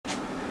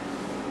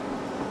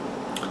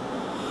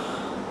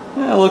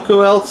Yeah, look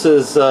who else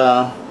is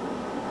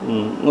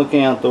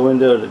looking out the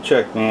window to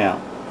check me out.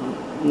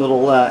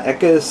 Little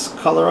Echis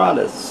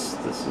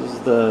coloratus. This is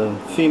the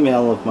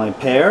female of my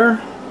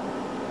pair.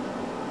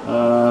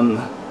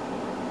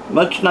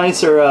 Much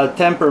nicer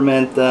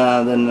temperament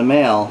than the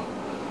male.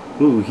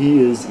 Ooh, he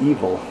is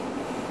evil.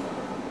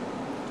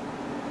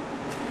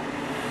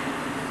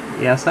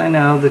 Yes, I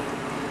know that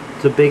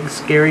it's a big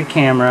scary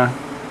camera.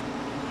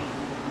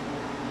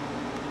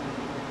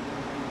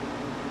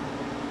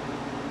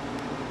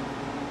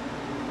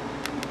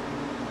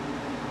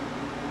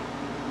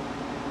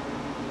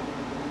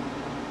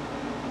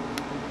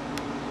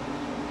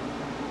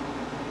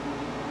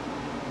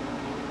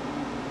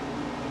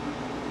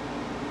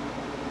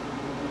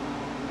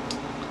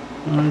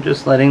 I'm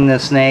just letting the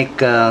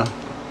snake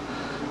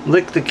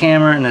lick the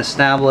camera and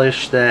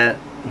establish that,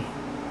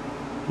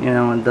 you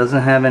know, it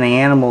doesn't have any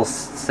animal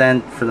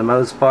scent for the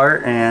most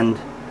part, and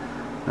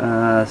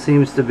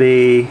seems to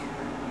be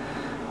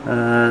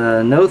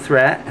no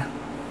threat.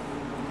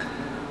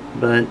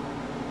 But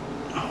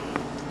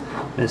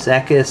Miss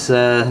Echis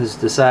has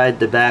decided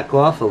to back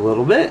off a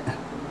little bit.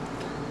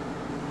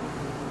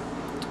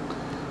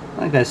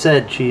 Like I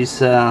said,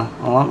 she's a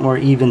lot more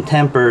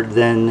even-tempered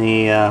than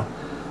the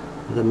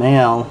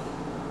male.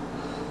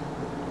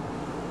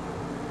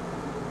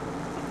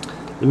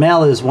 The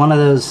male is one of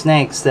those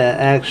snakes that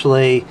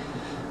actually,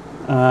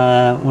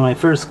 when I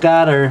first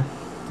got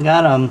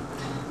him,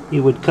 he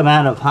would come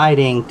out of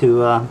hiding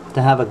to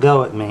have a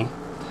go at me.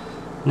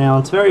 Now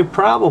it's very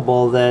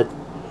probable that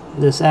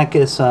this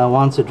Echis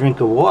wants a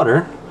drink of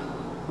water,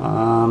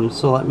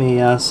 so let me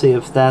see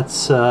if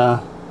that's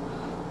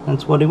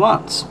what he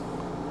wants.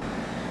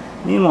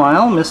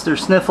 Meanwhile, Mr.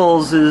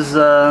 Sniffles is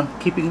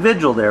keeping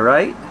vigil there,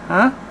 right?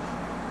 Huh?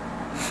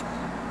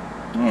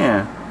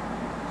 Yeah.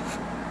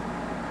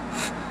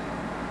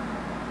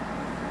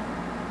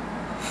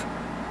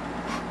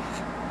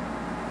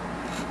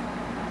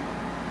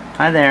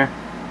 Hi there.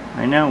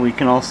 I know, we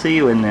can all see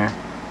you in there.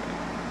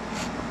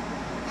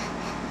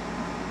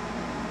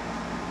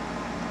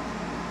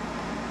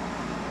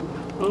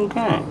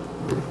 Okay.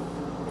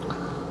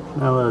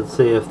 Now let's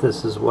see if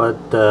this is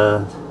what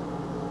the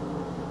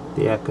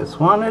Echis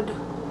wanted.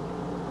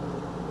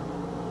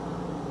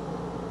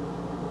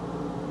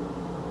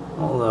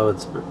 Although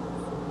it's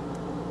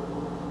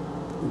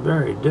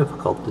very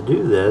difficult to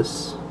do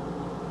this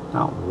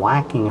without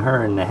whacking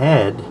her in the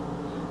head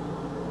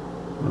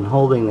and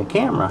holding the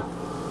camera.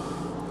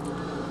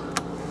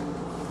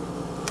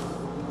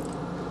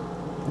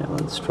 Now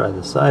let's try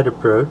the side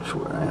approach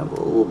where I have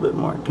a little bit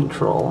more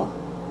control.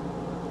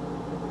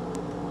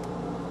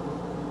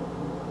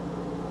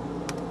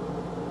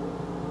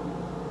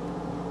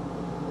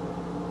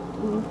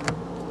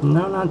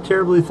 No, not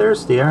terribly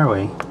thirsty, are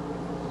we?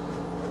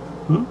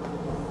 Hmm?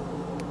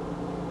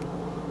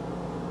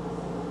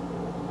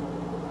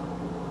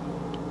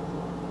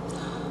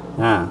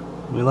 Ah,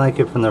 we like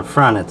it from the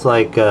front. It's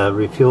like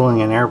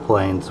refueling an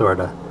airplane,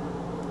 sorta.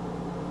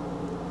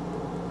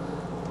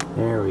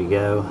 There we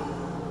go.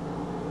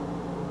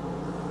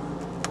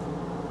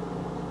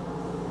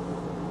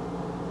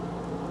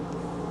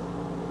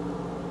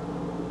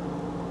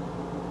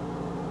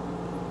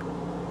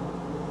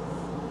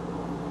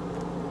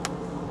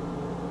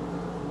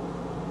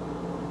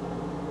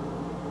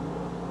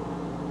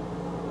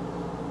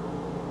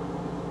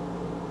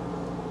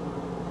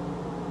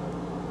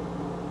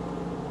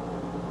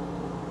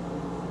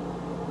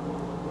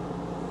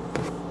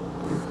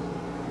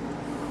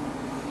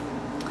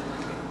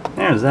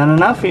 There, is that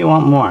enough or you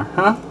want more,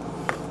 huh?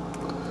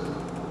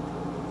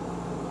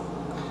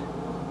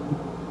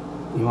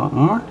 You want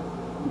more?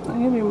 I'll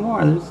give you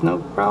more, there's no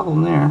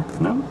problem there.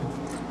 No?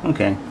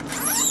 Okay.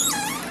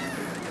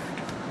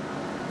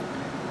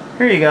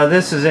 Here you go,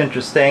 this is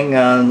interesting.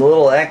 The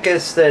little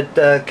Echis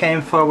that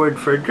came forward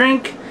for a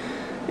drink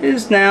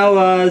is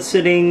now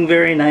sitting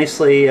very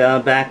nicely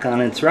back on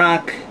its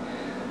rock,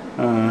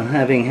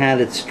 having had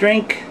its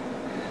drink.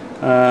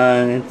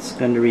 It's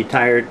going to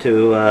retire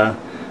to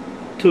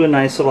a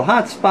nice little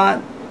hot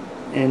spot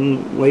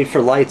and wait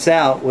for lights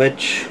out,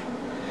 which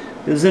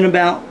is in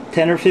about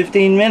 10 or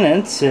 15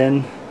 minutes,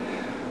 and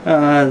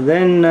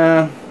then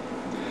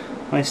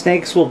my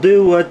snakes will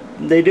do what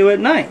they do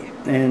at night,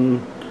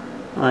 and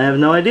I have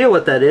no idea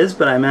what that is,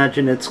 but I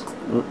imagine it's,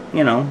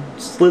 you know,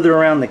 slither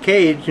around the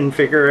cage and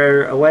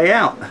figure a way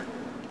out.